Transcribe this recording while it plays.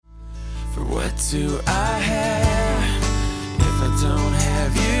What do I have if I don't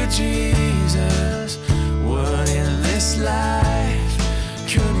have you, Jesus? What in this life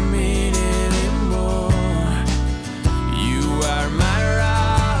could mean anymore? You are my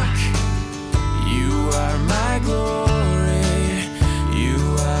rock, you are my glory, you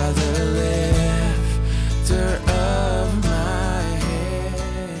are the lifter of my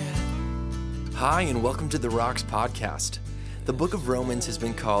head. Hi, and welcome to the Rocks Podcast. The book of Romans has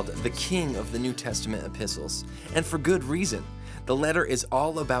been called the king of the New Testament epistles, and for good reason. The letter is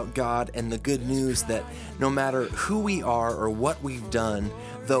all about God and the good news that no matter who we are or what we've done,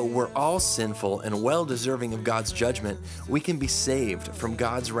 though we're all sinful and well-deserving of God's judgment, we can be saved from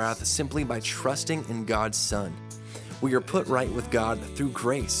God's wrath simply by trusting in God's Son. We are put right with God through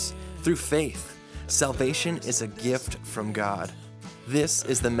grace, through faith. Salvation is a gift from God. This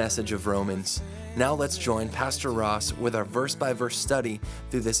is the message of Romans. Now let's join Pastor Ross with our verse-by-verse study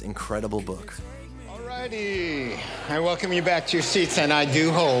through this incredible book. Alrighty, I welcome you back to your seats, and I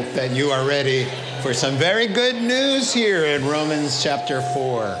do hope that you are ready for some very good news here in Romans chapter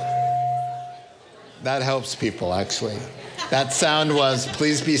 4. That helps people, actually. That sound was,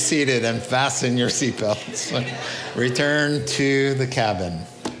 please be seated and fasten your seatbelts. Return to the cabin.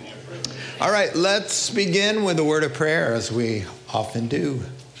 All right, let's begin with a word of prayer, as we often do.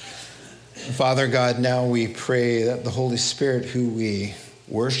 Father God, now we pray that the Holy Spirit, who we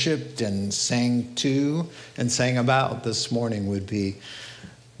worshiped and sang to and sang about this morning, would be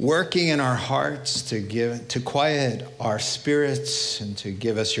working in our hearts to quiet our spirits and to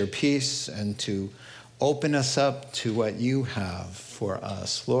give us your peace and to open us up to what you have for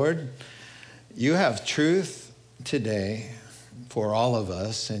us. Lord, you have truth today for all of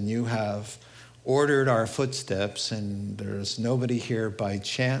us, and you have ordered our footsteps, and there's nobody here by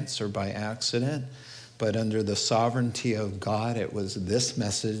chance or by accident, but under the sovereignty of God, it was this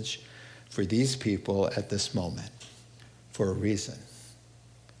message for these people at this moment for a reason.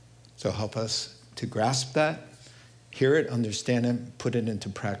 So help us to grasp that, hear it, understand it, put it into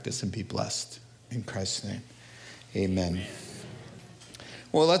practice, and be blessed. In Christ's name, amen.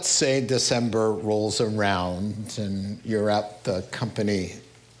 Well, let's say December rolls around and you're at the company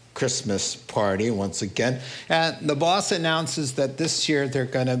Christmas party once again, and the boss announces that this year they're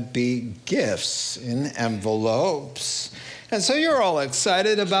going to be gifts in envelopes, and so you're all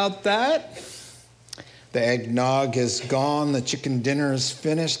excited about that. The eggnog is gone, the chicken dinner is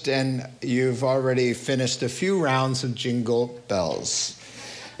finished, and you've already finished a few rounds of Jingle Bells.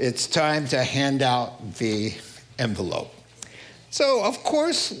 It's time to hand out the envelope. So, of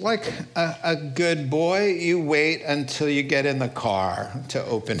course, like a good boy, you wait until you get in the car to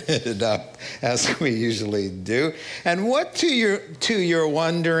open it up, as we usually do. And what to your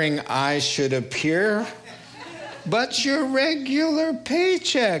wondering eye should appear but your regular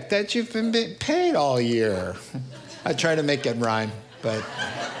paycheck that you've been paid all year? I try to make it rhyme, but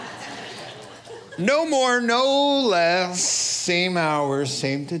no more, no less, same hours,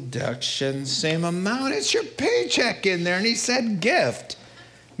 same deduction, same amount. It's your paycheck in there. And he said, gift.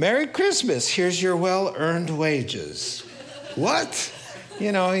 Merry Christmas. Here's your well-earned wages. What?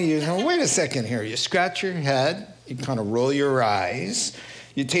 You wait a second here. You scratch your head. You kind of roll your eyes.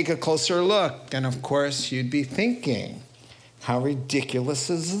 You take a closer look. And, of course, you'd be thinking, how ridiculous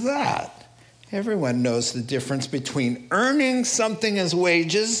is that? Everyone knows the difference between earning something as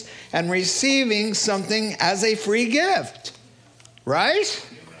wages and receiving something as a free gift, right?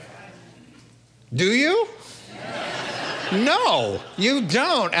 Do you? No, you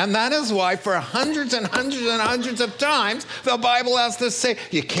don't. And that is why for hundreds and hundreds and hundreds of times, the Bible has to say,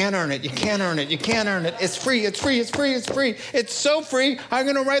 you can't earn it, you can't earn it, you can't earn it. It's free, it's free, it's free, it's free. It's so free, I'm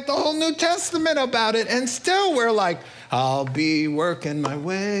going to write the whole New Testament about it. And still we're like, I'll be working my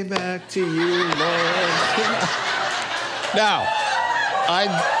way back to you, Lord. Now,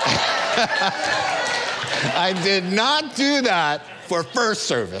 I did not do that for first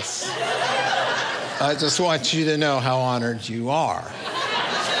service. I just want you to know how honored you are.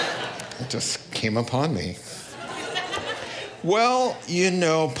 It just came upon me. Well,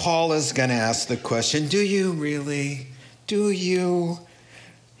 Paul is going to ask the question, do you really? Do you?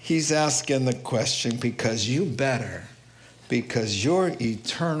 He's asking the question because you better. Because your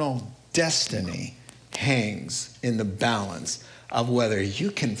eternal destiny hangs in the balance of whether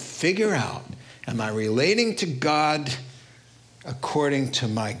you can figure out, am I relating to God according to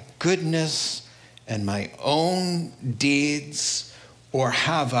my goodness and my own deeds, or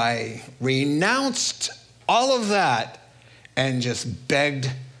have I renounced all of that and just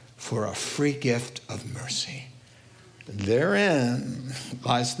begged for a free gift of mercy? Therein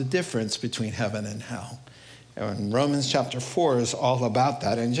lies the difference between heaven and hell. And Romans chapter 4 is all about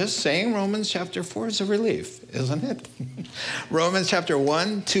that. And just saying Romans chapter 4 is a relief, isn't it? Romans chapter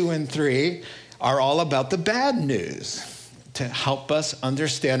 1, 2, and 3 are all about the bad news to help us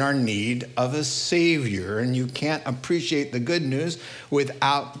understand our need of a Savior. And you can't appreciate the good news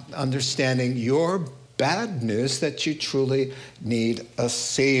without understanding your bad news that you truly need a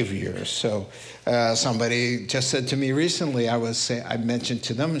Savior. So somebody just said to me recently, I mentioned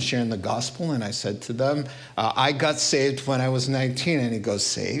to them sharing the gospel, and I said to them, I got saved when I was 19. And he goes,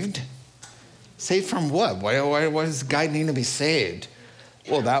 saved? Saved from what? Why does the guy need to be saved?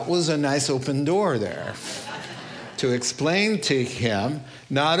 Well, that was a nice open door there to explain to him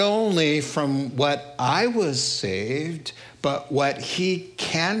not only from what I was saved, but what he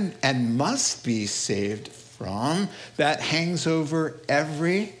can and must be saved from that hangs over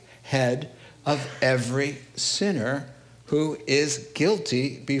every head of every sinner who is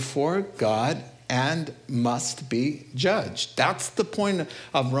guilty before God and must be judged. That's the point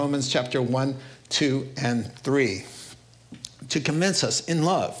of Romans chapter 1, 2, and 3. To convince us in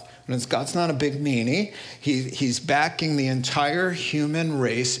love. And God's not a big meanie. He's backing the entire human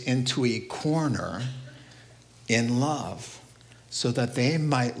race into a corner in love so that they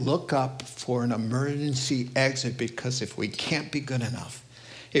might look up for an emergency exit, because if we can't be good enough,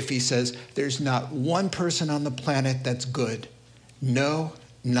 if he says there's not one person on the planet that's good, no,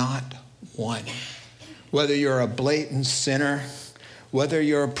 not one. Whether you're a blatant sinner, whether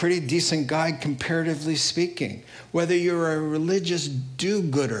you're a pretty decent guy comparatively speaking, whether you're a religious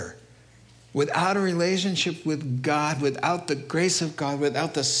do-gooder, without a relationship with God, without the grace of God,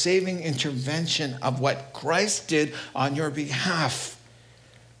 without the saving intervention of what Christ did on your behalf,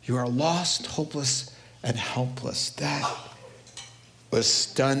 you are lost, hopeless, and helpless. That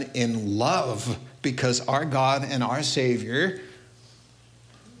was done in love, because our God and our Savior,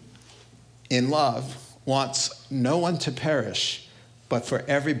 in love, wants no one to perish, but for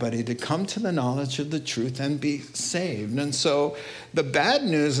everybody to come to the knowledge of the truth and be saved. And so the bad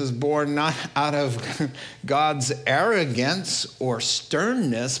news is born not out of God's arrogance or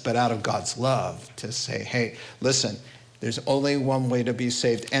sternness, but out of God's love, to say, hey, listen, there's only one way to be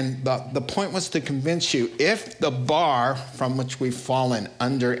saved. And the point was to convince you, if the bar from which we've fallen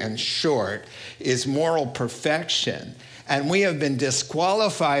under and short is moral perfection, and we have been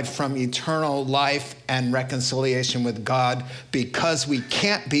disqualified from eternal life and reconciliation with God because we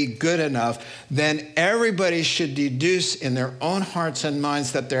can't be good enough, then everybody should deduce in their own hearts and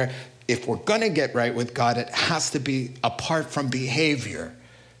minds that if we're going to get right with God, it has to be apart from behavior.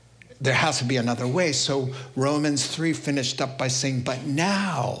 There has to be another way. So Romans 3 finished up by saying, but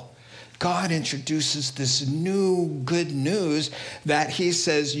now God introduces this new good news that he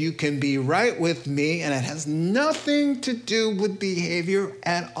says you can be right with me, and it has nothing to do with behavior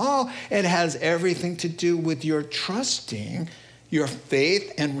at all. It has everything to do with your trusting, your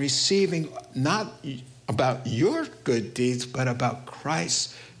faith, and receiving not about your good deeds, but about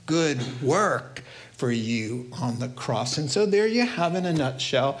Christ's good work for you on the cross. And so there you have in a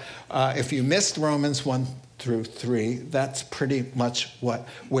nutshell. If you missed Romans 1 through 3, that's pretty much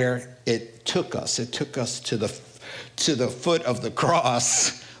where it took us. It took us to the foot of the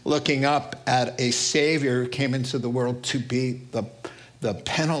cross, looking up at a Savior who came into the world to be the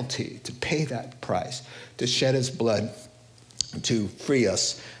penalty, to pay that price, to shed his blood, to free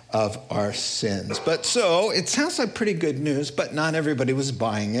us of our sins. But so it sounds like pretty good news, but not everybody was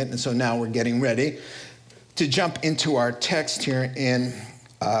buying it. And so now we're getting ready to jump into our text here in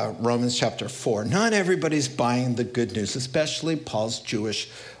Romans chapter 4. Not everybody's buying the good news, especially Paul's Jewish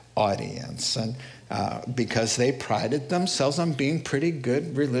audience, and because they prided themselves on being pretty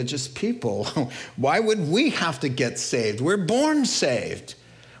good religious people. Why would we have to get saved? We're born saved.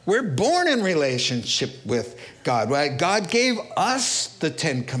 We're born in relationship with God. Right? God gave us the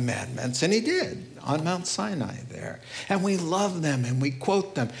 10 Commandments, and he did on Mount Sinai there. And we love them, and we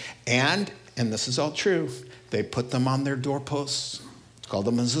quote them. And this is all true, they put them on their doorposts. It's called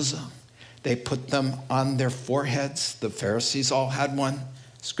a mezuzah. They put them on their foreheads. The Pharisees all had one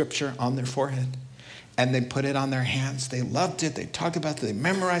scripture on their forehead. And they put it on their hands. They loved it. They talked about it. They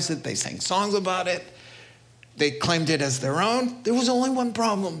memorized it. They sang songs about it. They claimed it as their own. There was only one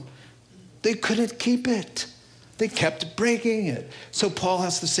problem. They couldn't keep it. They kept breaking it. So Paul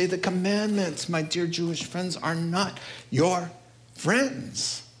has to say the commandments, my dear Jewish friends, are not your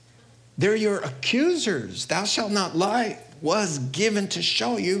friends. They're your accusers. Thou shalt not lie was given to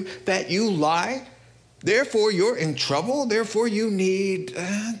show you that you lie. Therefore, you're in trouble. Therefore, you need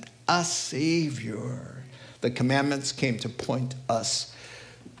a Savior. The commandments came to point us,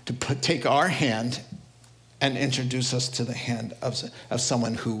 to take our hand and introduce us to the hand of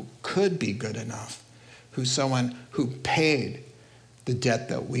someone who could be good enough, who's someone who paid the debt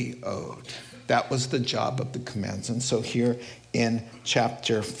that we owed. That was the job of the commands. And so here in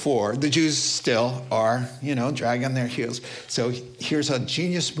chapter 4, the Jews still are, dragging their heels. So here's a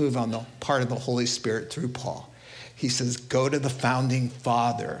genius move on the part of the Holy Spirit through Paul. He says, go to the founding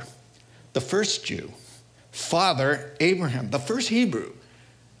father, the first Jew, Father Abraham, the first Hebrew.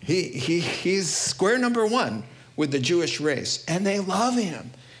 He's square number one with the Jewish race, and they love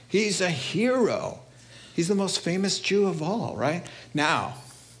him. He's a hero. He's the most famous Jew of all, right? Now,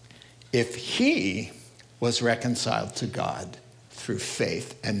 if he was reconciled to God through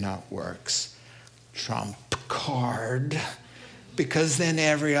faith and not works, trump card, because then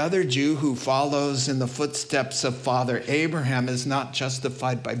every other Jew who follows in the footsteps of Father Abraham is not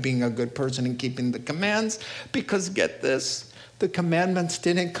justified by being a good person and keeping the commands, because get this, the commandments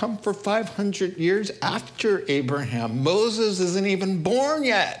didn't come for 500 years after Abraham. Moses isn't even born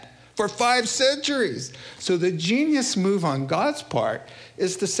yet. For 5 centuries. So the genius move on God's part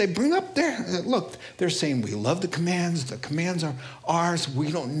is to say, bring up there. Look, they're saying we love the commands. The commands are ours.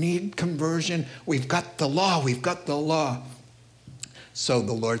 We don't need conversion. We've got the law. We've got the law. So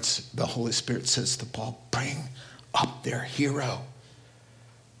the Holy Spirit says to Paul, bring up their hero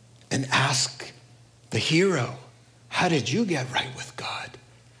and ask the hero, how did you get right with God?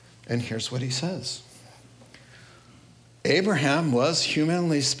 And here's what he says. Abraham was,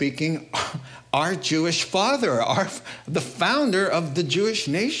 humanly speaking, our Jewish father, the founder of the Jewish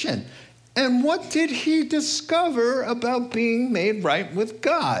nation. And what did he discover about being made right with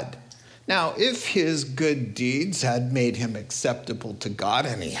God? Now, if his good deeds had made him acceptable to God,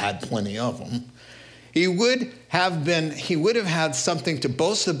 and he had plenty of them, he would have had something to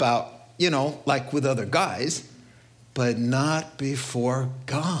boast about, like with other guys, but not before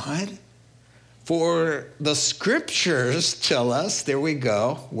God. For the scriptures tell us, there we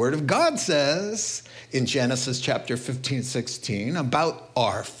go, Word of God says in Genesis chapter 15, 16, about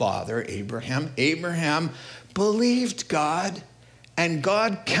our father Abraham. Abraham believed God, and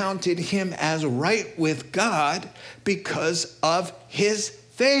God counted him as right with God because of his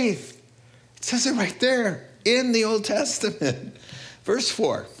faith. It says it right there in the Old Testament. Verse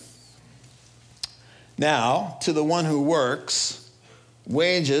 4. Now, to the one who works,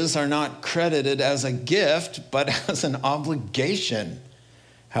 wages are not credited as a gift, but as an obligation.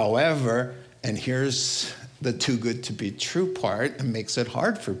 However, and here's the too good to be true part, and makes it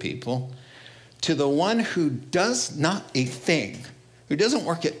hard for people, to the one who does not a thing, who doesn't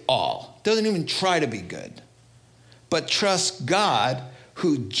work at all, doesn't even try to be good, but trusts God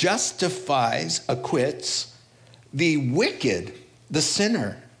who justifies, acquits the wicked, the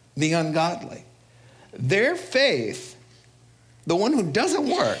sinner, the ungodly. Their faith, the one who doesn't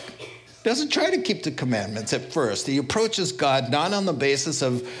work, doesn't try to keep the commandments at first. He approaches God not on the basis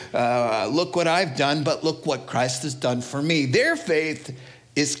of, look what I've done, but look what Christ has done for me. Their faith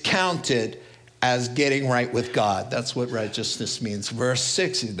is counted as getting right with God. That's what righteousness means. Verse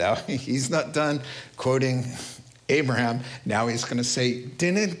 6, now he's not done quoting Abraham. Now he's going to say,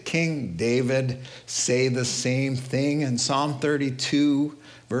 didn't King David say the same thing in Psalm 32,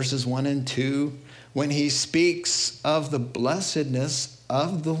 verses 1 and 2? When he speaks of the blessedness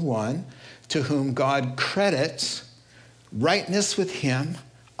of the one to whom God credits rightness with him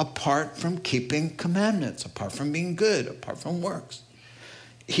apart from keeping commandments, apart from being good, apart from works.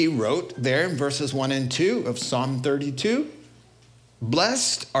 He wrote there in verses 1 and 2 of Psalm 32,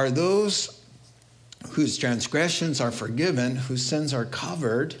 blessed are those whose transgressions are forgiven, whose sins are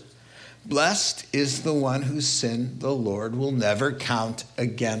covered. Blessed is the one whose sin the Lord will never count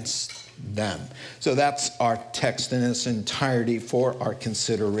against them. So that's our text in its entirety for our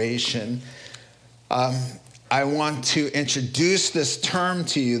consideration. I want to introduce this term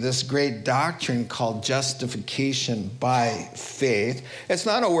to you, this great doctrine called justification by faith. It's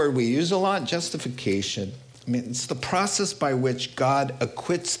not a word we use a lot, justification. I mean, it's the process by which God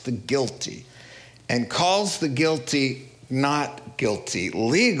acquits the guilty and calls the guilty not guilty,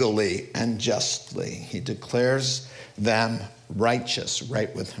 legally and justly. He declares them righteous,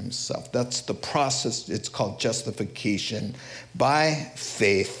 right with himself. That's the process. It's called justification by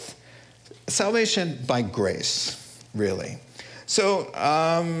faith. Salvation by grace, really. So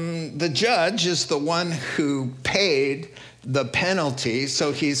the judge is the one who paid the penalty.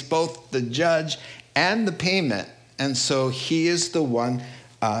 So he's both the judge and the payment. And so he is the one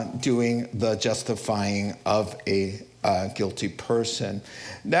doing the justifying of a guilty person.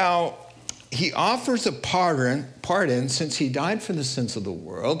 Now, he offers a pardon since he died for the sins of the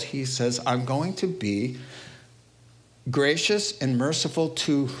world. He says, I'm going to be gracious and merciful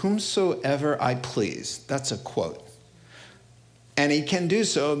to whomsoever I please. That's a quote. And he can do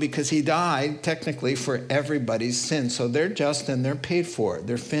so because he died technically for everybody's sin. So they're just and they're paid for.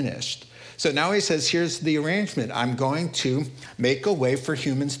 They're finished. So now he says, here's the arrangement. I'm going to make a way for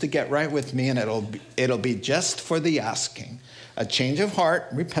humans to get right with me, and it'll be just for the asking. A change of heart.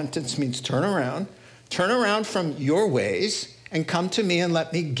 Repentance means turn around from your ways and come to me and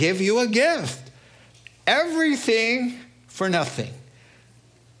let me give you a gift. Everything for nothing.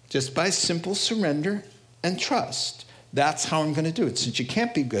 Just by simple surrender and trust. That's how I'm going to do it. Since you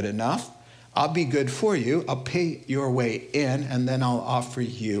can't be good enough, I'll be good for you. I'll pay your way in, and then I'll offer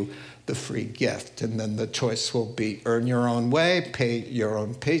you the free gift. And then the choice will be earn your own way, pay your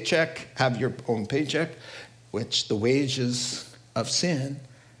own paycheck, have your own paycheck, which the wages of sin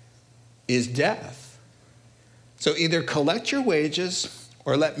is death. So either collect your wages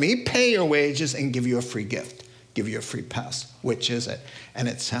or let me pay your wages and give you a free gift, give you a free pass. Which is it? And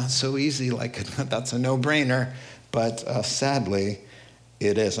it sounds so easy, like that's a no-brainer, but sadly,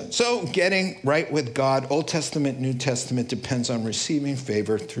 it isn't. So getting right with God, Old Testament, New Testament, depends on receiving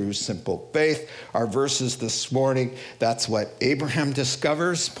favor through simple faith. Our verses this morning, that's what Abraham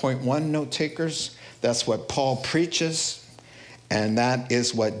discovers. Point one, note takers. That's what Paul preaches. And that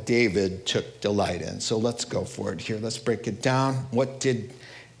is what David took delight in. So let's go for it here. Let's break it down. What did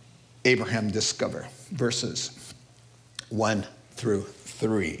Abraham discover? Verses 1 through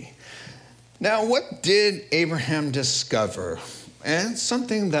 3. Now, what did Abraham discover? And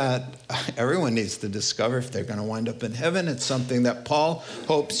something that everyone needs to discover if they're going to wind up in heaven. It's something that Paul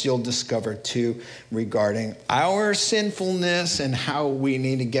hopes you'll discover too, regarding our sinfulness and how we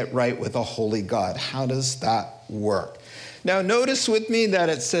need to get right with a holy God. How does that work? Now, notice with me that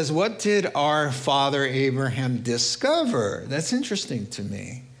it says, what did our father Abraham discover? That's interesting to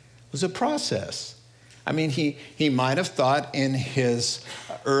me. It was a process. I mean, he might have thought in his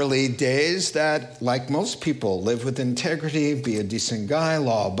early days that, like most people, live with integrity, be a decent guy,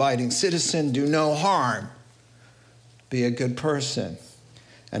 law-abiding citizen, do no harm, be a good person.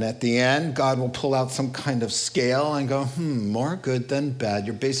 And at the end, God will pull out some kind of scale and go, more good than bad.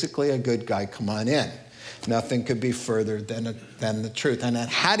 You're basically a good guy. Come on in. Nothing could be further than the truth. And then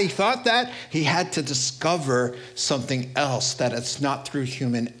had he thought that, he had to discover something else, that it's not through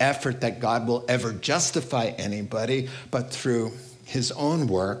human effort that God will ever justify anybody, but through his own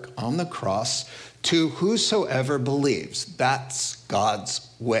work on the cross to whosoever believes. That's God's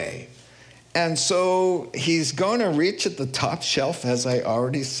way. And so he's going to reach at the top shelf, as I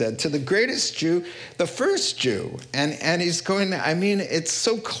already said, to the greatest Jew, the first Jew. And he's going to, I mean, it's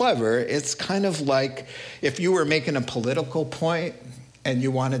so clever. It's kind of like if you were making a political point and you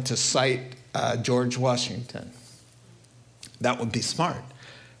wanted to cite George Washington. That would be smart,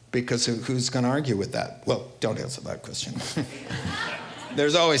 because who's going to argue with that? Well, don't answer that question.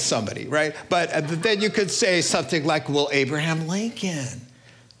 There's always somebody, right? But then you could say something like, well, Abraham Lincoln.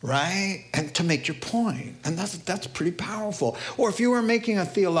 Right? And to make your point. And that's pretty powerful. Or if you were making a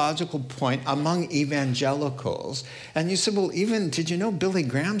theological point among evangelicals, and you said, well, did you know Billy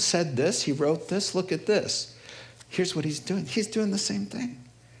Graham said this? He wrote this. Look at this. Here's what he's doing. He's doing the same thing.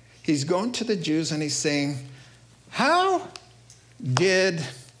 He's going to the Jews and he's saying, how did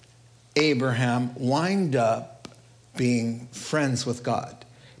Abraham wind up being friends with God?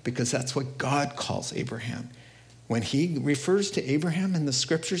 Because that's what God calls Abraham. When he refers to Abraham in the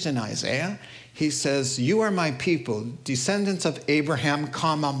scriptures in Isaiah, he says, you are my people, descendants of Abraham,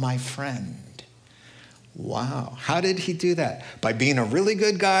 my friend. Wow. How did he do that? By being a really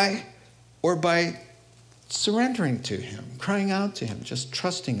good guy, or by surrendering to him, crying out to him, just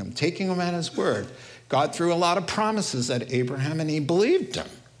trusting him, taking him at his word? God threw a lot of promises at Abraham and he believed them.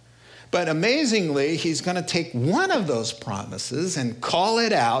 But amazingly, he's going to take one of those promises and call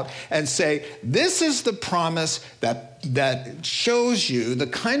it out and say, this is the promise that shows you the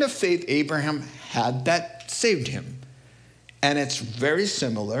kind of faith Abraham had that saved him. And it's very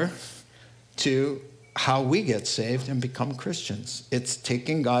similar to how we get saved and become Christians. It's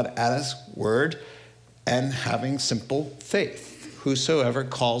taking God at his word and having simple faith. Whosoever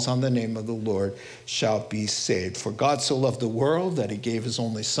calls on the name of the Lord shall be saved. For God so loved the world that he gave his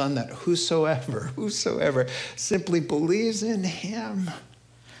only son, that whosoever simply believes in him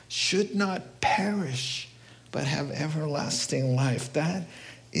should not perish, but have everlasting life. That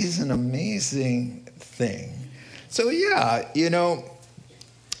is an amazing thing. So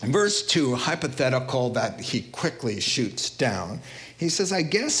verse 2, hypothetical that he quickly shoots down. He says, I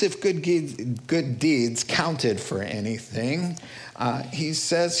guess if good deeds counted for anything, he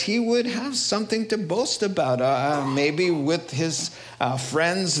says he would have something to boast about, maybe with his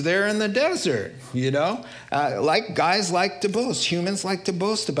friends there in the desert, like guys like to boast. Humans like to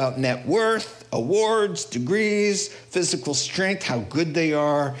boast about net worth, awards, degrees, physical strength, how good they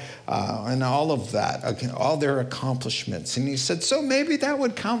are, and all of that, all their accomplishments. And he said, so maybe that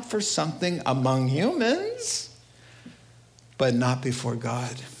would count for something among humans, but not before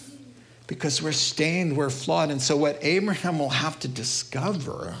God. Because we're stained, we're flawed. And so what Abraham will have to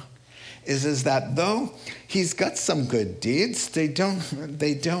discover is that though he's got some good deeds, they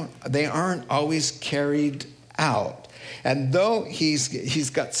aren't always carried out. And though he's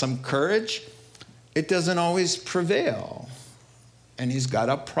got some courage, it doesn't always prevail. And he's got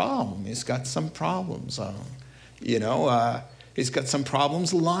a problem. He's got some problems. He's got some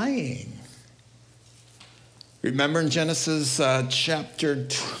problems lying. Remember in Genesis chapter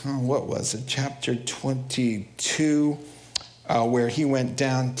 22, where he went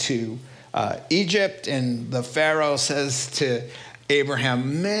down to Egypt, and the Pharaoh says to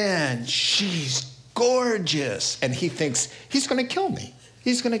Abraham, man, she's gorgeous. And he thinks, he's going to kill me.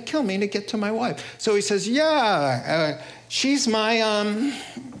 He's going to kill me to get to my wife. So he says, she's my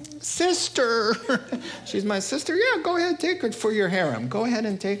sister. She's my sister. Yeah, go ahead, take her for your harem. Go ahead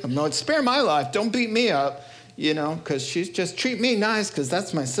and take him. No, spare my life. Don't beat me up. Because she's just treat me nice because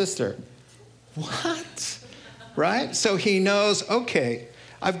that's my sister. What? Right? So he knows, okay,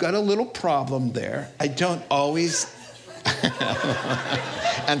 I've got a little problem there. I don't always...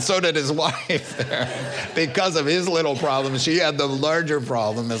 And so did his wife there. Because of his little problem, she had the larger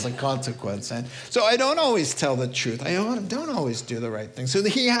problem as a consequence. And so I don't always tell the truth. I don't always do the right thing. So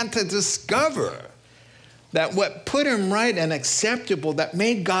he had to discover that what put him right and acceptable, that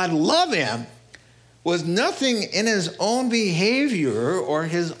made God love him, was nothing in his own behavior or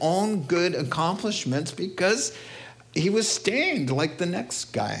his own good accomplishments, because he was stained like the next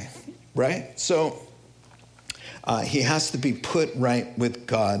guy, right? So he has to be put right with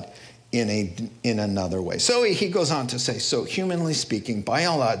God in another way. So he goes on to say, so humanly speaking,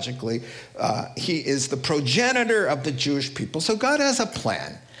 biologically, he is the progenitor of the Jewish people. So God has a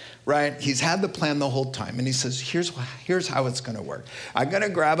plan, right? He's had the plan the whole time. And he says, here's how it's going to work. I'm going to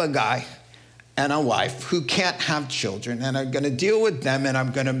grab a guy and a wife who can't have children, and I'm going to deal with them, and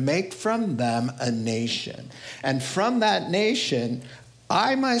I'm going to make from them a nation. And from that nation,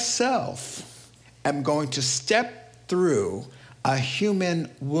 I myself am going to step through a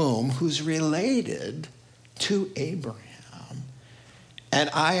human womb who's related to Abraham. And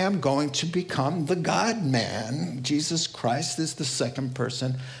I am going to become the God-man. Jesus Christ is the second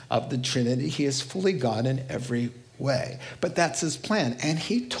person of the Trinity. He is fully God in every way. But that's his plan. And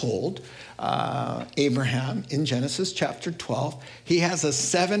he told Abraham in Genesis chapter 12, he has a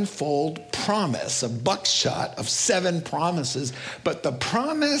sevenfold promise, a buckshot of 7 promises. But the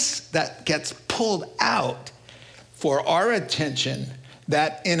promise that gets pulled out for our attention,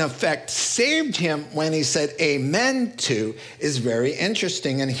 that in effect saved him when he said amen to, is very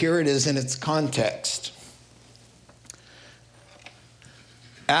interesting. And here it is in its context.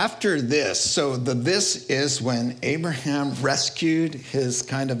 After this, so this is when Abraham rescued his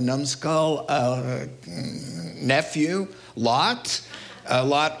kind of numbskull nephew, Lot.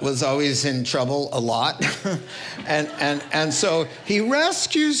 Lot was always in trouble a lot. and so he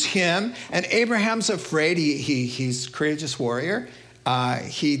rescues him, and Abraham's afraid. He's a courageous warrior.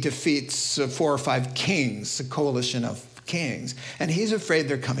 He defeats 4 or 5 kings, a coalition of kings, and he's afraid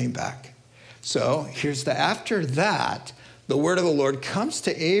they're coming back. So after that, the word of the Lord comes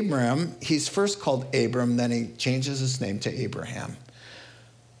to Abram. He's first called Abram, then he changes his name to Abraham.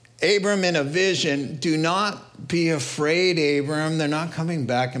 Abram in a vision, do not be afraid, Abram. They're not coming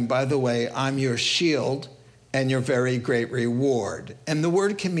back. And by the way, I'm your shield and your very great reward. And the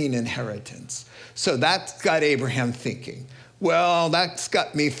word can mean inheritance. So that's got Abraham thinking. Well, that's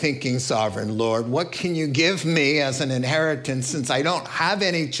got me thinking, sovereign Lord, what can you give me as an inheritance since I don't have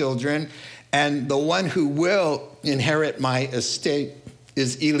any children? And the one who will inherit my estate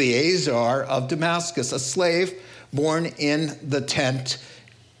is Eliezer of Damascus, a slave born in the tent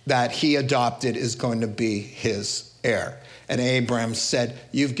that he adopted is going to be his heir. And Abram said,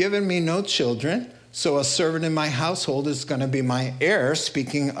 you've given me no children, so a servant in my household is going to be my heir.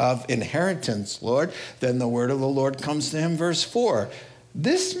 Speaking of inheritance, Lord, then the word of the Lord comes to him, verse 4.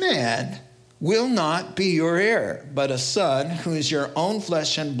 This man will not be your heir, but a son who is your own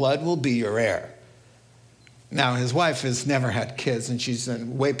flesh and blood will be your heir. Now, his wife has never had kids, and she's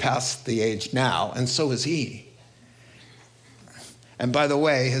way past the age now, and so is he. And by the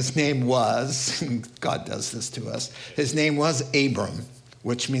way, his name was, God does this to us, his name was Abram,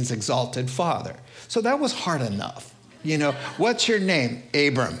 which means exalted father. So that was hard enough. You know, what's your name?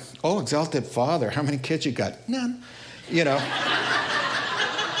 Abram. Oh, exalted father. How many kids you got? None. You know.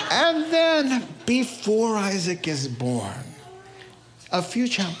 And then before Isaac is born, a few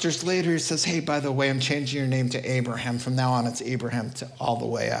chapters later, he says, hey, by the way, I'm changing your name to Abraham. From now on, it's Abraham to all the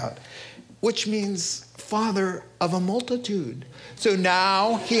way out, which means father of a multitude. So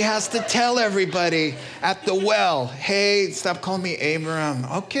now he has to tell everybody at the well, hey, stop calling me Abraham.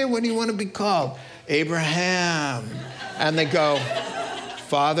 Okay, what do you want to be called? Abraham. And they go,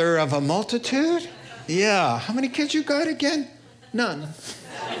 father of a multitude? Yeah. How many kids you got again? None.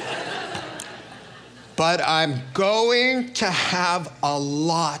 But I'm going to have a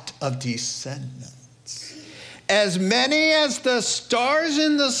lot of descendants. As many as the stars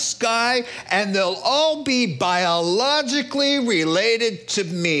in the sky, and they'll all be biologically related to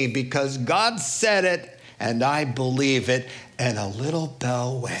me because God said it and I believe it. And a little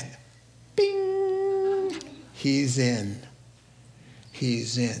bell went, bing. He's in.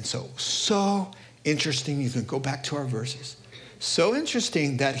 He's in. So interesting. You can go back to our verses. So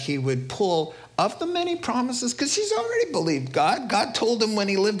interesting that he would pull of the many promises, because he's already believed God. God told him when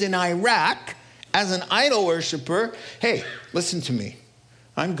he lived in Iraq as an idol worshiper, hey, listen to me.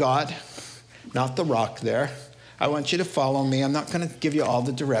 I'm God, not the rock there. I want you to follow me. I'm not going to give you all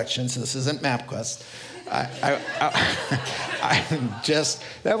the directions. This isn't MapQuest.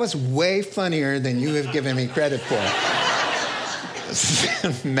 That was way funnier than you have given me credit for.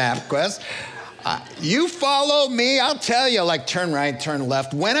 MapQuest. You follow me, I'll tell you, like turn right, turn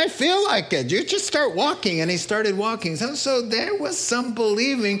left, when I feel like it. You just start walking. And he started walking. So there was some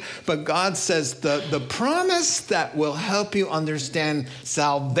believing, but God says the promise that will help you understand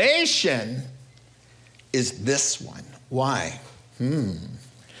salvation is this one. Why?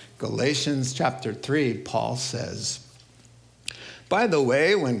 Galatians chapter 3, Paul says, by the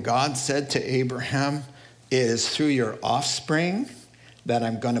way, when God said to Abraham, it is through your offspring that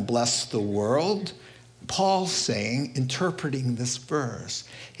I'm going to bless the world, Paul's saying, interpreting this verse,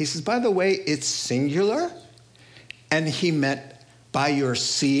 he says, by the way, it's singular, and he meant by your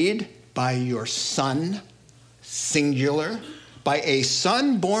seed, by your son, singular, by a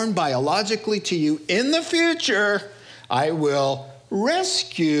son born biologically to you in the future, I will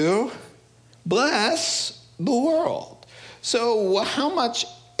rescue, bless the world. So how much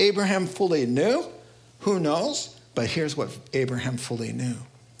Abraham fully knew? Who knows? But here's what Abraham fully knew.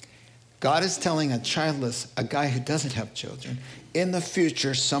 God is telling a childless, a guy who doesn't have children, in the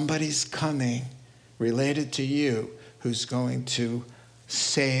future, somebody's coming related to you who's going to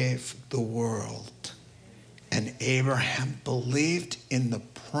save the world. And Abraham believed in the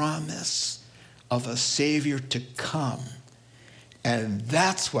promise of a Savior to come. And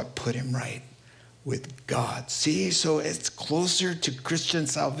that's what put him right with God. See, so it's closer to Christian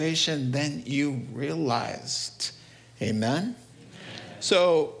salvation than you realized. Amen?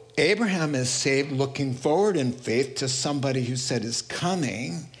 So Abraham is saved looking forward in faith to somebody who said is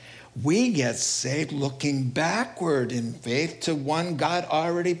coming. We get saved looking backward in faith to one God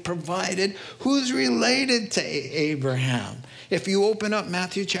already provided who's related to Abraham. If you open up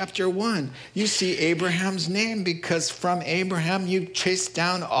Matthew chapter 1, you see Abraham's name because from Abraham you chase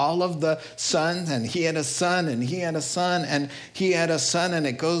down all of the sons, and he had a son, and he had a son, and he had a son, and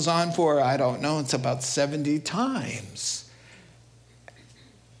it goes on for, I don't know, it's about 70 times.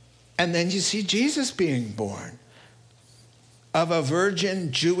 And then you see Jesus being born of a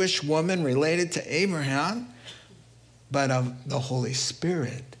virgin Jewish woman related to Abraham, but of the Holy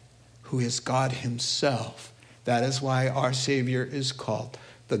Spirit, who is God himself. That is why our Savior is called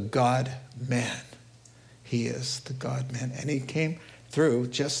the God-man. He is the God-man. And he came through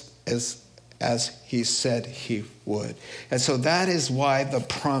just as he said he would. And so that is why the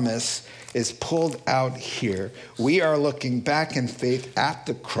promise is pulled out here. We are looking back in faith at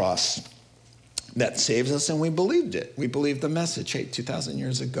the cross that saves us, and we believed it. We believed the message. Hey, 2,000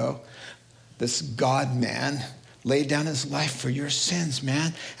 years ago, this God-man laid down his life for your sins,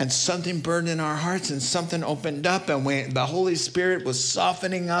 man. And something burned in our hearts and something opened up, and the Holy Spirit was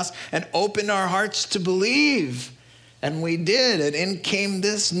softening us and opened our hearts to believe. And we did. And in came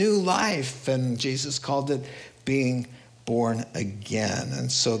this new life. And Jesus called it being born again.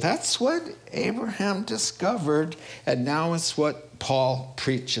 And so that's what Abraham discovered. And now it's what Paul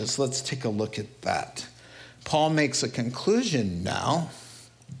preaches. Let's take a look at that. Paul makes a conclusion now.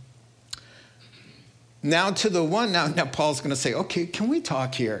 Now to the one, now Paul's going to say, okay, can we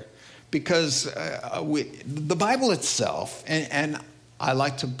talk here? Because the Bible itself, and I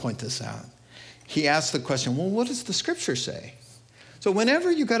like to point this out, he asked the question, well, what does the scripture say? So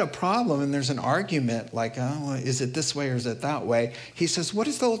whenever you got a problem and there's an argument like, oh, is it this way or is it that way? He says, what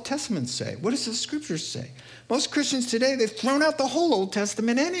does the Old Testament say? What does the scriptures say? Most Christians today, they've thrown out the whole Old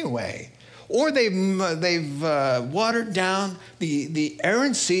Testament anyway. Or they've watered down the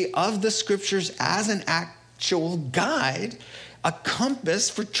errancy of the scriptures as an actual guide, a compass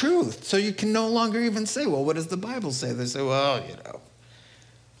for truth. So you can no longer even say, well, what does the Bible say? They say, well,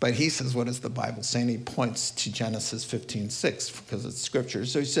 But he says, what does the Bible say? And he points to Genesis 15:6 because it's scripture.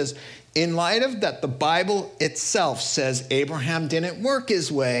 So he says, in light of that, the Bible itself says Abraham didn't work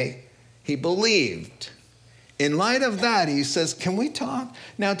his way, he believed. In light of that, he says, can we talk?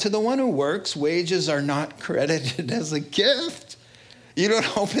 Now, to the one who works, wages are not credited as a gift. You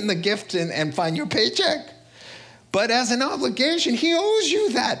don't open the gift and find your paycheck. But as an obligation, he owes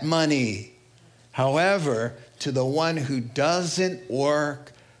you that money. However, to the one who doesn't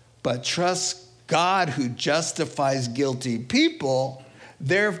work, but trusts God who justifies guilty people,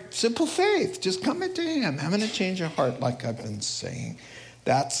 their simple faith, just coming to him, having a change of heart like I've been saying.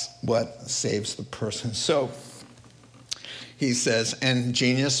 That's what saves the person. So he says, and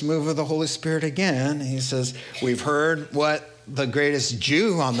genius move of the Holy Spirit again, he says, we've heard what the greatest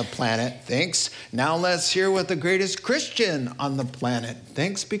Jew on the planet thinks. Now let's hear what the greatest Christian on the planet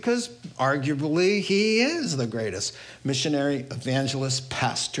thinks, because arguably he is the greatest missionary, evangelist,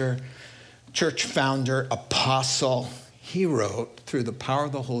 pastor, church founder, apostle. He wrote, through the power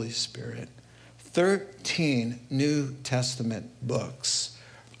of the Holy Spirit, 13 New Testament books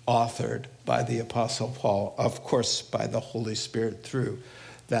authored by the Apostle Paul, of course, by the Holy Spirit through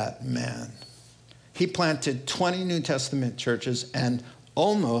that man. He planted 20 New Testament churches and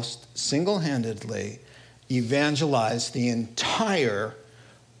almost single-handedly evangelized the entire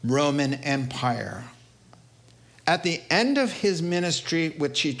Roman Empire. At the end of his ministry,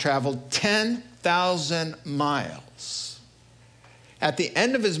 which he traveled 10,000 miles, at the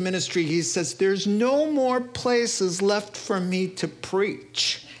end of his ministry, he says, there's no more places left for me to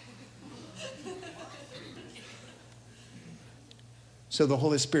preach. So the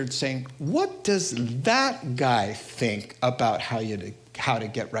Holy Spirit's saying, what does that guy think about how to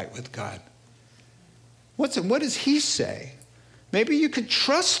get right with God? What does he say? Maybe you could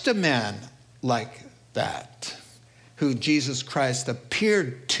trust a man like that, who Jesus Christ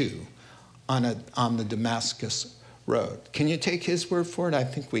appeared to on the Damascus road. Can you take his word for it? I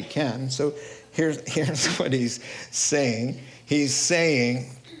think we can. So here's what he's saying. He's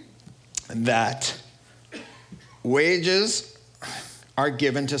saying that wages are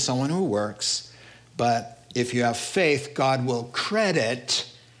given to someone who works, but if you have faith, God will credit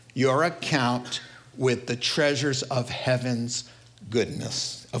your account with the treasures of heaven's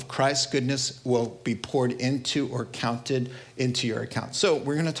goodness, of Christ's goodness will be poured into or counted into your account. So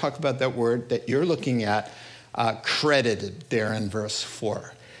we're going to talk about that word that you're looking at, credited there in verse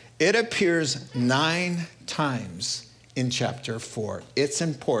 4. It appears 9 times in chapter 4. It's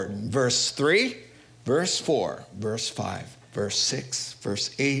important. Verse 3, verse 4, verse 5, verse 6,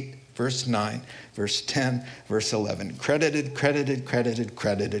 verse 8, verse 9, verse 10, verse 11. Credited, credited, credited,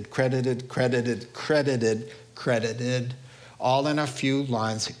 credited, credited, credited, credited, credited. All in a few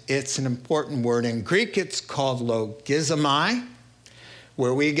lines. It's an important word. In Greek, it's called logizomai,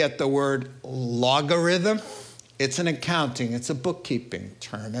 where we get the word logarithm. It's an accounting, it's a bookkeeping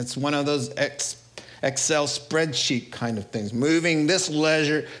term. It's one of those Excel spreadsheet kind of things, moving this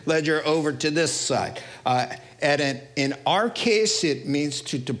ledger over to this side. And in our case, it means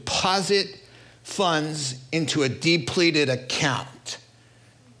to deposit funds into a depleted account.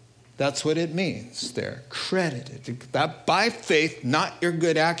 That's what it means there, credited. That by faith, not your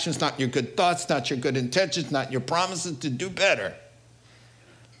good actions, not your good thoughts, not your good intentions, not your promises to do better.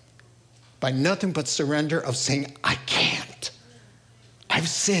 By nothing but surrender of saying, I can't. I've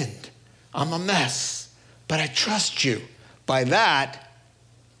sinned. I'm a mess. But I trust you. By that,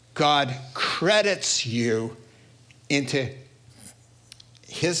 God credits you into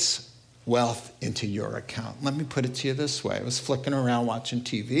his wealth into your account. Let me put it to you this way. I was flicking around watching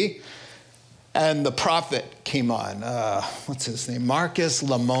TV, and the prophet came on. What's his name? Marcus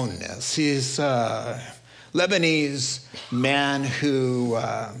Lemonis. He's a Lebanese man who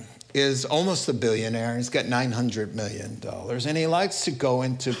is almost a billionaire. He's got $900 million, and he likes to go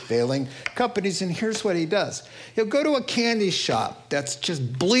into failing companies, and here's what he does. He'll go to a candy shop that's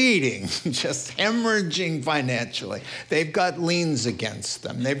just bleeding, just hemorrhaging financially. They've got liens against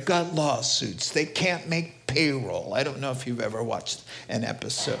them. They've got lawsuits. They can't make payroll. I don't know if you've ever watched an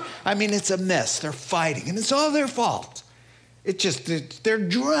episode. I mean, it's a mess. They're fighting, and it's all their fault. They're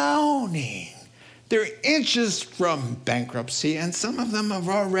drowning. They're inches from bankruptcy, and some of them have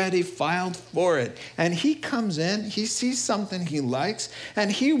already filed for it. And he comes in, he sees something he likes, and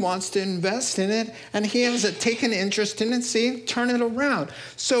he wants to invest in it, and he has taken interest in it, see, turn it around.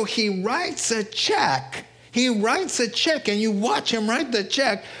 So he writes a check. He writes a check, and you watch him write the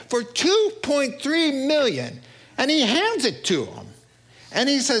check for $2.3 million, and he hands it to him. And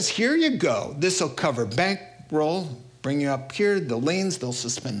he says, here you go. This will cover bankroll, bring you up here, the liens, they'll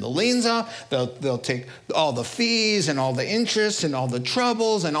suspend the liens off, they'll take all the fees and all the interest and all the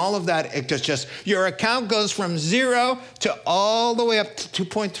troubles and all of that. It just your account goes from 0 to all the way up to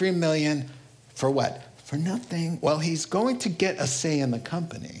 2.3 million for what? For nothing. Well, he's going to get a say in the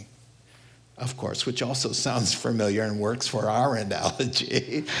company, of course, which also sounds familiar and works for our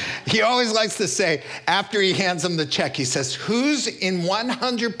analogy. He always likes to say, after he hands them the check, he says, who's in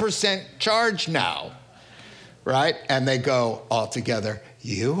 100% charge now? Right? And they go all together,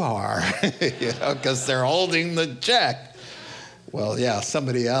 you are, because they're holding the check. Well, yeah,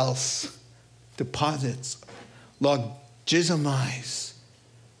 somebody else deposits, logizamize.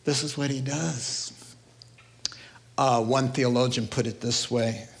 This is what he does. One theologian put it this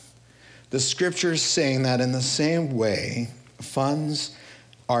way. The scripture is saying that in the same way, funds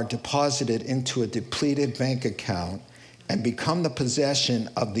are deposited into a depleted bank account and become the possession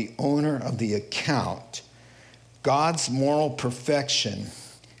of the owner of the account, God's moral perfection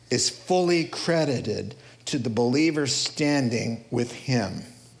is fully credited to the believer standing with him.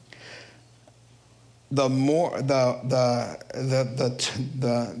 The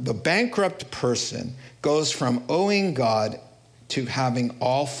bankrupt person goes from owing God to having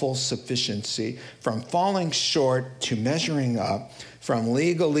all full sufficiency, from falling short to measuring up, from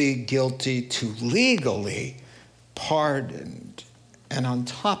legally guilty to legally pardoned. And on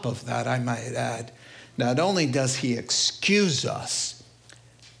top of that, I might add, not only does he excuse us,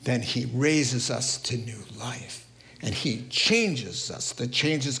 then he raises us to new life. And he changes us. The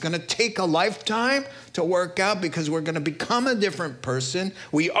change is going to take a lifetime to work out because we're going to become a different person.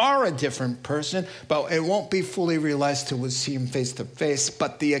 We are a different person, but it won't be fully realized till we see him face to face.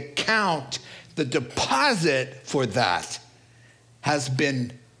 But the account, the deposit for that has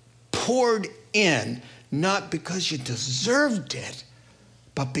been poured in, not because you deserved it,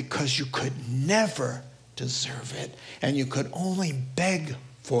 but because you could never deserve it, and you could only beg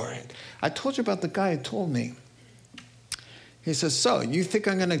for it. I told you about the guy who told me. He says, so you think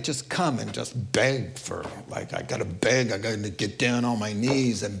I'm going to just come and just beg for, like, I got to beg, I got to get down on my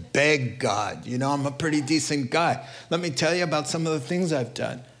knees and beg God. You know, I'm a pretty decent guy. Let me tell you about some of the things I've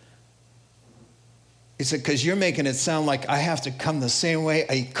done. He said, because you're making it sound like I have to come the same way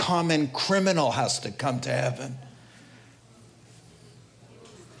a common criminal has to come to heaven.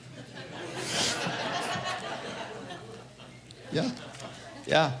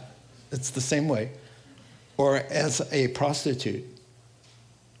 Yeah, it's the same way. Or as a prostitute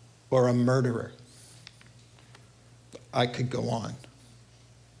or a murderer. I could go on.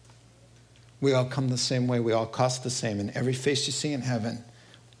 We all come the same way. We all cost the same. And every face you see in heaven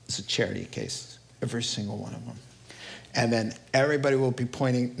is a charity case. Every single one of them. And then everybody will be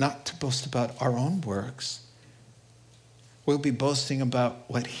pointing, not to boast about our own works. We'll be boasting about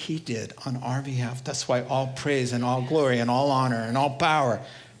what he did on our behalf. That's why all praise and all glory and all honor and all power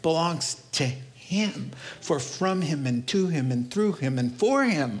belongs to him. For from him and to him and through him and for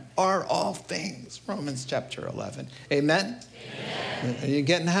him are all things. Romans chapter 11. Amen? Amen. Are you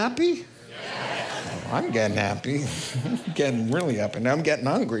getting happy? Yes. Oh, I'm getting happy. I'm getting really happy. And I'm getting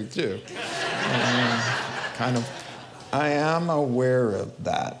hungry too. I am aware of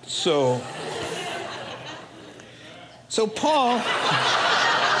that. So Paul,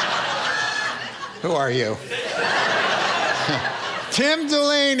 who are you? Tim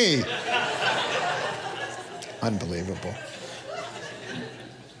Delaney. Unbelievable.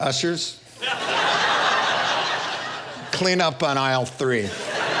 Ushers, clean up on aisle 3.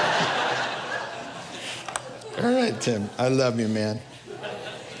 All right, Tim, I love you, man.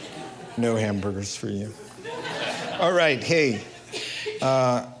 No hamburgers for you. All right, hey,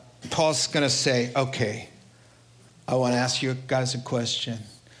 Paul's going to say, okay, I want to ask you guys a question.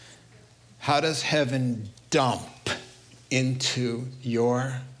 How does heaven dump into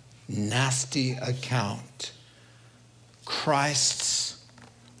your nasty account Christ's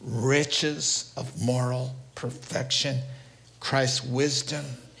riches of moral perfection, Christ's wisdom,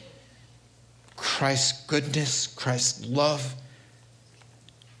 Christ's goodness, Christ's love?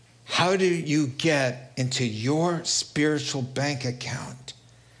 How do you get into your spiritual bank account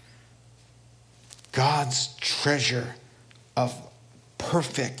God's treasure of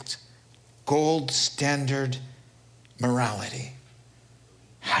perfect gold standard morality?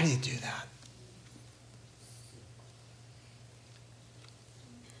 How do you do that?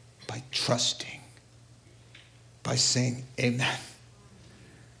 by trusting, by saying amen,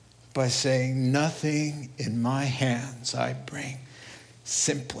 by saying nothing in my hands I bring,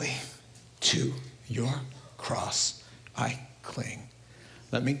 simply to your cross I cling.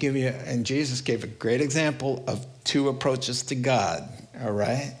 Let me give you, and Jesus gave a great example of two approaches to God, all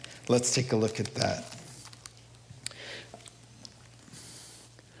right? Let's take a look at that.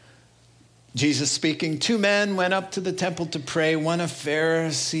 Jesus speaking, 2 men went up to the temple to pray. One a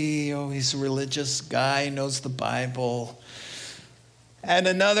Pharisee, he's a religious guy, knows the Bible. And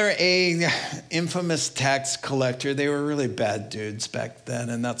another a infamous tax collector. They were really bad dudes back then,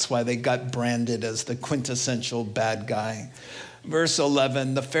 and that's why they got branded as the quintessential bad guy. Verse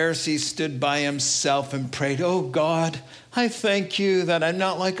 11, the Pharisee stood by himself and prayed, "Oh God, I thank you that I'm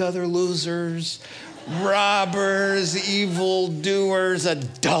not like other losers, robbers, evildoers,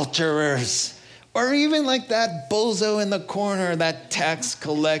 adulterers, or even like that bozo in the corner, that tax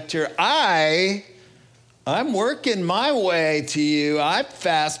collector. I'm working my way to you. I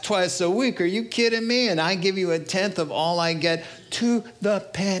fast twice a week. Are you kidding me? And I give you a tenth of all I get to the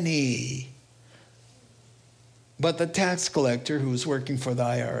penny." But the tax collector who was working for the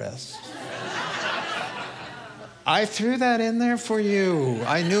IRS, I threw that in there for you.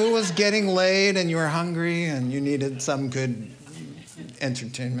 I knew it was getting late and you were hungry and you needed some good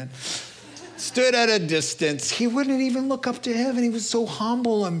entertainment. Stood at a distance. He wouldn't even look up to heaven. He was so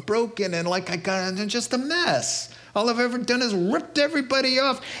humble and broken and like I got just a mess. All I've ever done is ripped everybody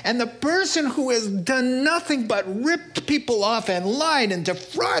off. And the person who has done nothing but ripped people off and lied and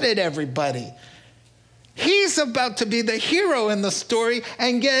defrauded everybody, he's about to be the hero in the story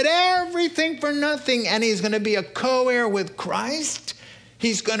and get everything for nothing. And he's going to be a co-heir with Christ.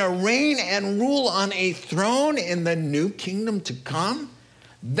 He's going to reign and rule on a throne in the new kingdom to come.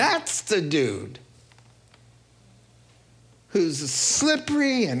 That's the dude who's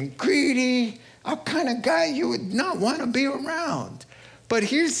slippery and greedy, a kind of guy you would not want to be around. But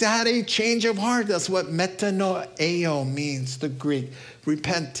he's had a change of heart. That's what metanoeo means, the Greek,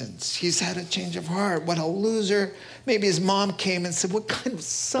 repentance. He's had a change of heart. What a loser. Maybe his mom came and said, "What kind of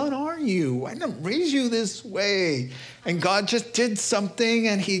son are you? I didn't raise you this way." And God just did something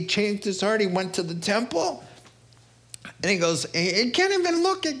and he changed his heart. He went to the temple and he goes, "He can't even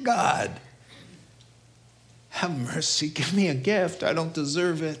look at God. Have mercy, give me a gift. I don't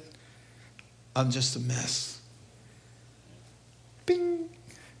deserve it. I'm just a mess." Bing,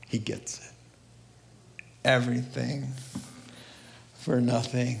 he gets it. Everything for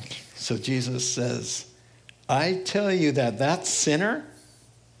nothing. So Jesus says, I tell you that sinner,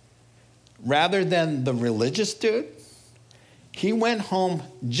 rather than the religious dude, he went home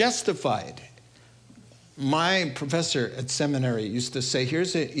justified. My professor at seminary used to say,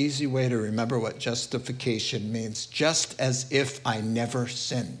 here's an easy way to remember what justification means. Just as if I never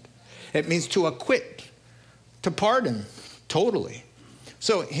sinned. It means to acquit, to pardon, totally.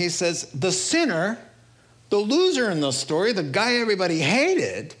 So he says, the sinner, the loser in the story, the guy everybody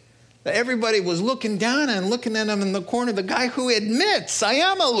hated, that everybody was looking down and looking at him in the corner, the guy who admits, I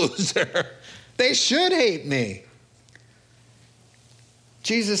am a loser. They should hate me.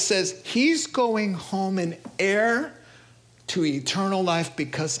 Jesus says he's going home an heir to eternal life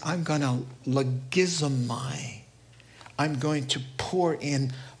because I'm going to logizomai. I'm going to pour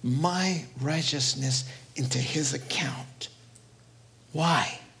in my righteousness into his account.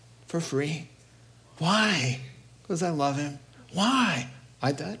 Why? For free. Why? Because I love him. Why?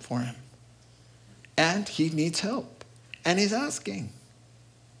 I died for him. And he needs help. And he's asking.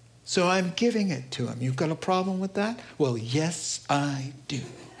 So I'm giving it to him. You've got a problem with that? Well, yes, I do.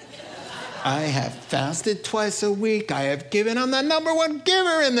 I have fasted twice a week. I have given. I'm the number one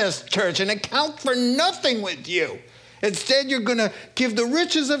giver in this church and account for nothing with you. Instead, you're going to give the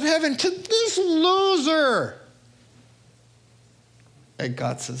riches of heaven to this loser. And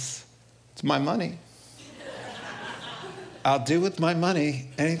God says, it's my money. I'll do with my money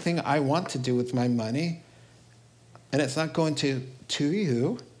anything I want to do with my money. And it's not going to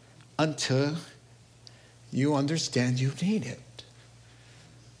you until you understand you need it.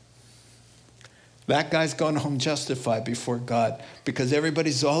 That guy's going home justified before God because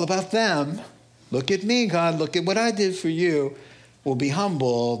everybody's all about them. Look at me, God. Look at what I did for you. Will be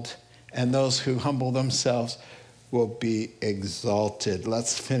humbled, and those who humble themselves will be exalted.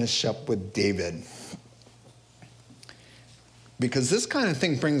 Let's finish up with David. Because this kind of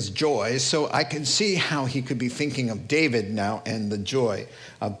thing brings joy, so I can see how he could be thinking of David now and the joy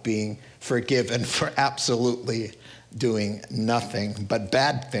of being forgiven for absolutely doing nothing but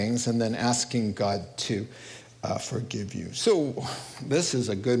bad things and then asking God to forgive you. So this is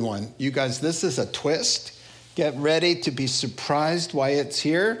a good one. You guys, this is a twist. Get ready to be surprised why it's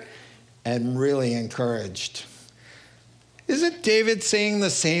here. and really encouraged. Isn't David saying the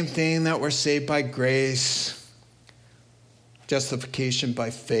same thing, that we're saved by grace, justification by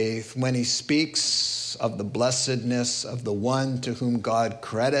faith, when he speaks of the blessedness of the one to whom God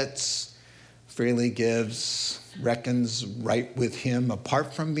credits, freely gives, reckons right with him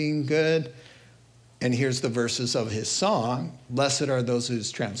apart from being good? And here's the verses of his song. Blessed are those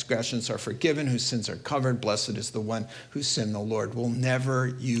whose transgressions are forgiven, whose sins are covered. Blessed is the one whose sin the Lord will never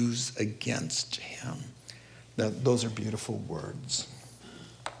use against him. Those are beautiful words.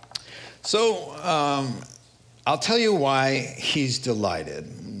 So I'll tell you why he's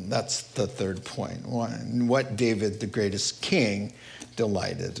delighted. That's the third point. What David, the greatest king,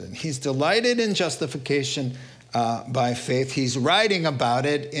 delighted in. He's delighted in justification by faith. He's writing about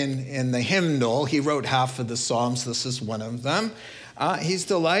it in the hymnal. He wrote half of the Psalms. This is one of them. He's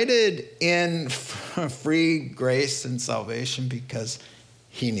delighted in free grace and salvation because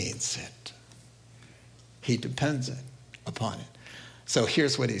he needs it. He depends upon it. So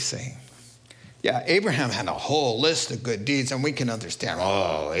here's what he's saying. Yeah, Abraham had a whole list of good deeds, and we can understand,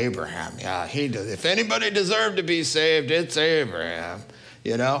 oh, Abraham, yeah, he does. If anybody deserved to be saved, it's Abraham,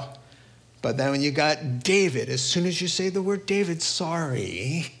 you know? But then when you got David, as soon as you say the word David,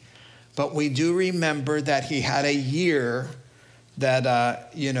 sorry, but we do remember that he had a year that,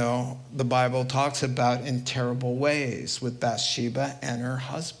 the Bible talks about in terrible ways with Bathsheba and her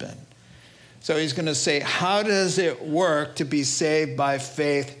husband. So he's going to say, how does it work to be saved by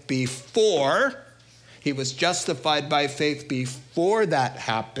faith before? He was justified by faith before that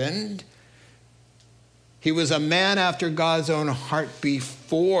happened. He was a man after God's own heart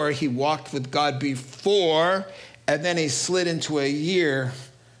before. He walked with God before. And then he slid into a year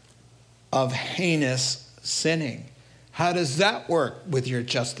of heinous sinning. How does that work with your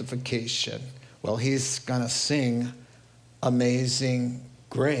justification? Well, he's going to sing Amazing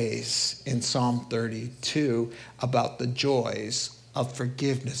Grace in Psalm 32 about the joys of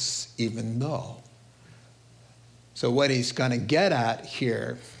forgiveness, even though. So what he's going to get at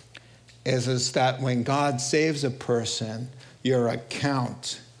here is that when God saves a person, your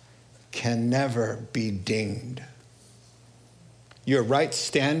account can never be dinged. Your right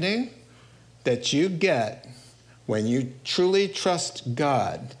standing that you get when you truly trust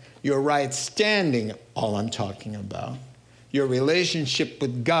God, your right standing, all I'm talking about, your relationship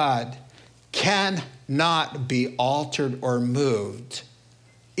with God cannot be altered or moved,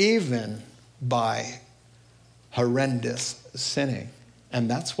 even by horrendous sinning.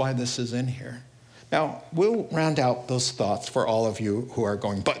 And that's why this is in here. Now, we'll round out those thoughts for all of you who are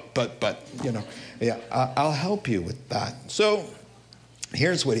going, but, I'll help you with that. So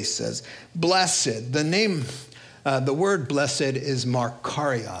here's what he says. Blessed, the word blessed is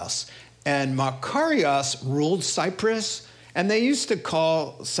Makarios. And Makarios ruled Cyprus, and they used to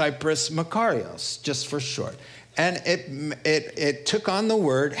call Cyprus Makarios, just for short. And it took on the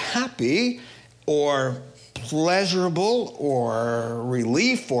word happy or pleasurable or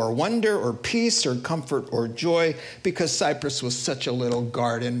relief or wonder or peace or comfort or joy, because Cyprus was such a little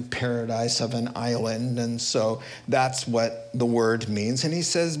garden paradise of an island. And so that's what the word means. And he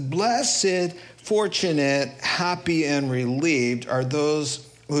says, blessed, fortunate, happy, and relieved are those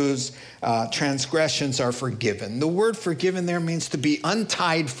whose transgressions are forgiven. The word forgiven there means to be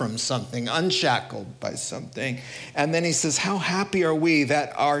untied from something, unshackled by something. And then he says, how happy are we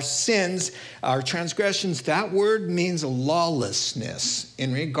that our sins, our transgressions, that word means lawlessness.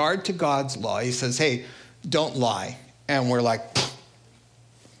 In regard to God's law, he says, hey, don't lie. And we're like,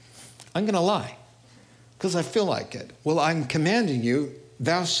 I'm going to lie because I feel like it. Well, I'm commanding you,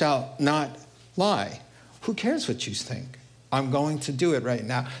 thou shalt not lie. Who cares what you think? I'm going to do it right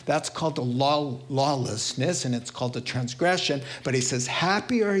now. That's called the lawlessness, and it's called the transgression. But he says,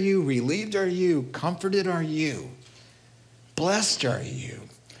 happy are you, relieved are you, comforted are you, blessed are you.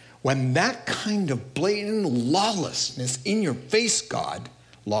 When that kind of blatant lawlessness in your face, God,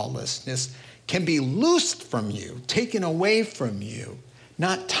 lawlessness, can be loosed from you, taken away from you,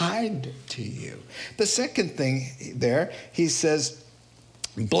 not tied to you. The second thing there, he says,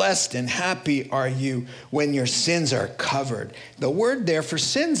 blessed and happy are you when your sins are covered. The word there for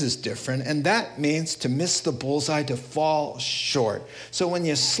sins is different, and that means to miss the bullseye, to fall short. So when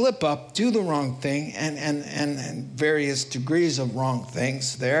you slip up, do the wrong thing, and various degrees of wrong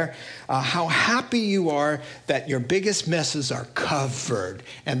things there, how happy you are that your biggest messes are covered.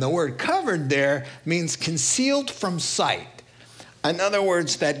 And the word covered there means concealed from sight. In other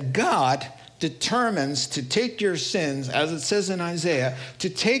words, that God determines to take your sins, as it says in Isaiah, to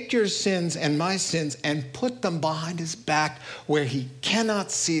take your sins and my sins and put them behind his back where he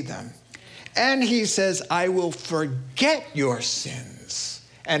cannot see them. And he says, I will forget your sins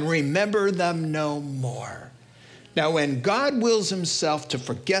and remember them no more. Now, when God wills himself to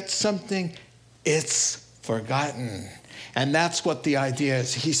forget something, it's forgotten. And that's what the idea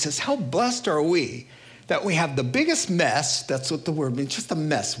is. He says, how blessed are we that we have the biggest mess, that's what the word means, just a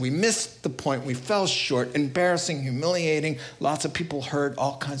mess. We missed the point, we fell short, embarrassing, humiliating, lots of people hurt,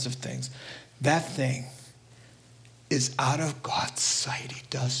 all kinds of things. That thing is out of God's sight.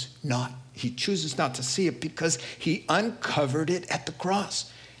 He chooses not to see it because he uncovered it at the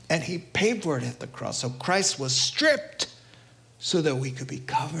cross. And he paid for it at the cross. So Christ was stripped so that we could be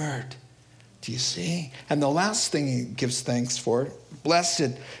covered. Do you see? And the last thing he gives thanks for,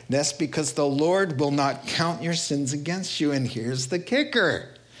 blessedness, because the Lord will not count your sins against you. And here's the kicker.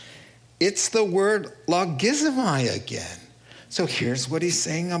 It's the word logizomai again. So here's what he's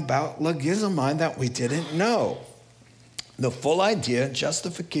saying about logizomai that we didn't know. The full idea,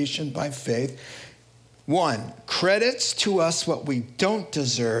 justification by faith. 1, credits to us what we don't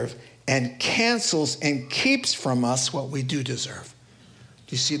deserve and cancels and keeps from us what we do deserve.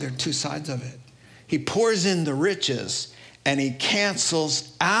 Do you see there are two sides of it? He pours in the riches and he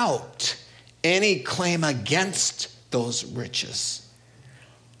cancels out any claim against those riches.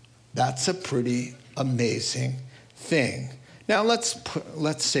 That's a pretty amazing thing. Now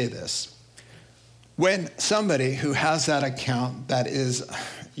let's say this. When somebody who has that account that is,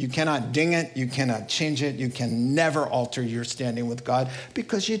 you cannot ding it, you cannot change it, you can never alter your standing with God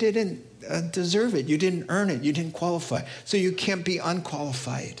because you didn't deserve it, you didn't earn it, you didn't qualify. So you can't be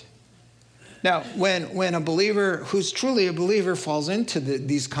unqualified. Now, when a believer who's truly a believer falls into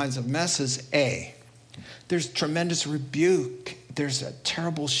these kinds of messes, there's tremendous rebuke, there's a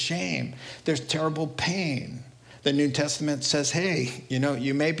terrible shame, there's terrible pain. The New Testament says, hey,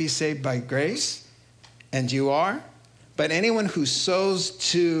 you may be saved by grace, and you are, but anyone who sows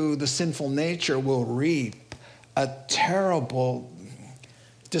to the sinful nature will reap a terrible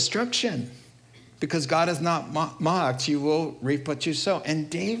destruction because God is not mocked. You will reap what you sow. And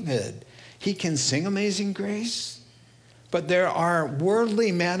David, he can sing Amazing Grace, but there are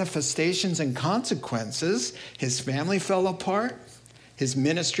worldly manifestations and consequences. His family fell apart. His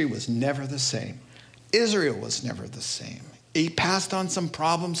ministry was never the same. Israel was never the same. He passed on some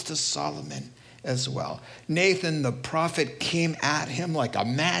problems to Solomon as well. Nathan the prophet came at him like a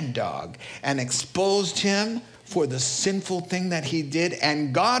mad dog and exposed him for the sinful thing that he did.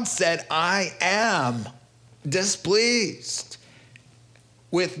 And God said, I am displeased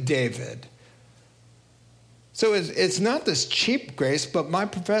with David. So it's not this cheap grace, but my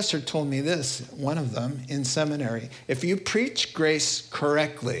professor told me this, one of them in seminary. If you preach grace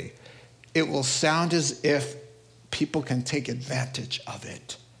correctly, it will sound as if people can take advantage of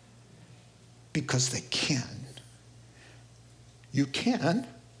it. Because they can. You can,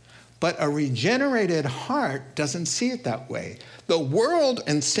 but a regenerated heart doesn't see it that way. The world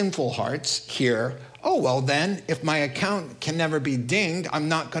and sinful hearts hear, oh, well then, if my account can never be dinged, I'm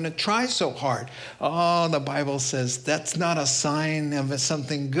not going to try so hard. Oh, the Bible says that's not a sign of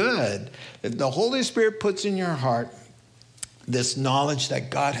something good. The Holy Spirit puts in your heart this knowledge that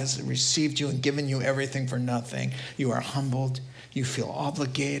God has received you and given you everything for nothing. You are humbled. You feel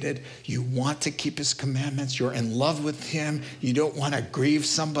obligated. You want to keep his commandments. You're in love with him. You don't want to grieve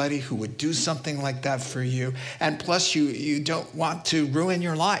somebody who would do something like that for you. And plus, you don't want to ruin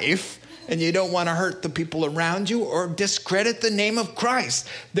your life. And you don't want to hurt the people around you or discredit the name of Christ.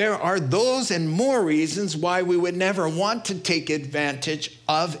 There are those and more reasons why we would never want to take advantage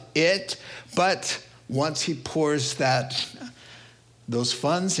of it. But once he pours those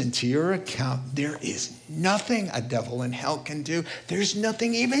funds into your account, there is nothing a devil in hell can do. There's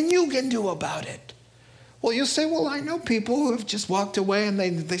nothing even you can do about it. Well, you'll say, well, I know people who have just walked away and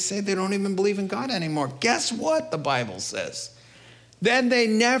they say they don't even believe in God anymore. Guess what the Bible says? Then they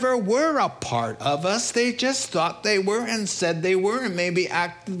never were a part of us. They just thought they were and said they were and maybe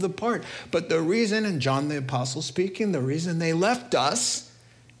acted the part. But the reason, and John the Apostle speaking, the reason they left us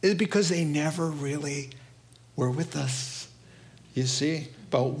is because they never really were with us. You see,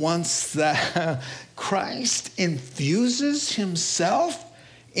 but once that Christ infuses himself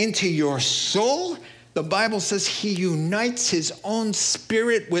into your soul, the Bible says he unites his own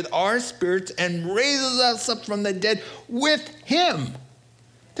spirit with our spirits and raises us up from the dead with him.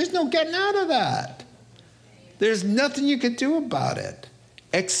 There's no getting out of that. There's nothing you can do about it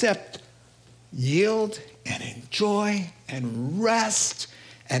except yield and enjoy and rest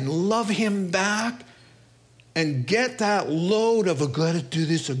and love him back. And get that load of, I've got to do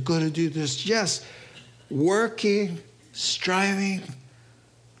this, I've got to do this. Yes, working, striving,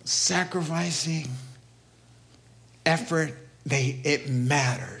 sacrificing, effort, it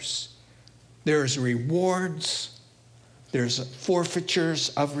matters. There's rewards. There's forfeitures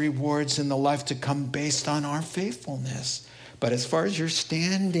of rewards in the life to come based on our faithfulness. But as far as your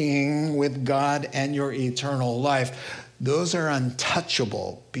standing with God and your eternal life, those are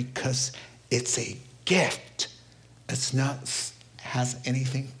untouchable because it's a gift. It's not has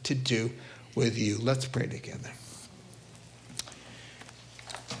anything to do with you. Let's pray together.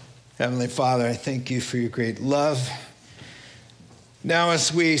 Heavenly Father, I thank you for your great love. Now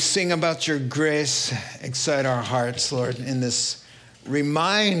as we sing about your grace, excite our hearts, Lord, in this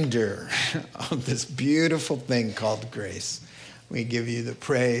reminder of this beautiful thing called grace. We give you the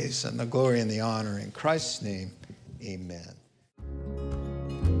praise and the glory and the honor in Christ's name. Amen.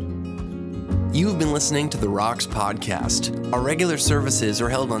 You have been listening to the Rocks Podcast. Our regular services are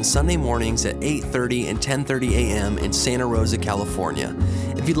held on Sunday mornings at 8:30 and 10:30 a.m. in Santa Rosa, California.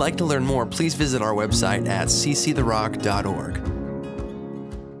 If you'd like to learn more, please visit our website at cctherock.org.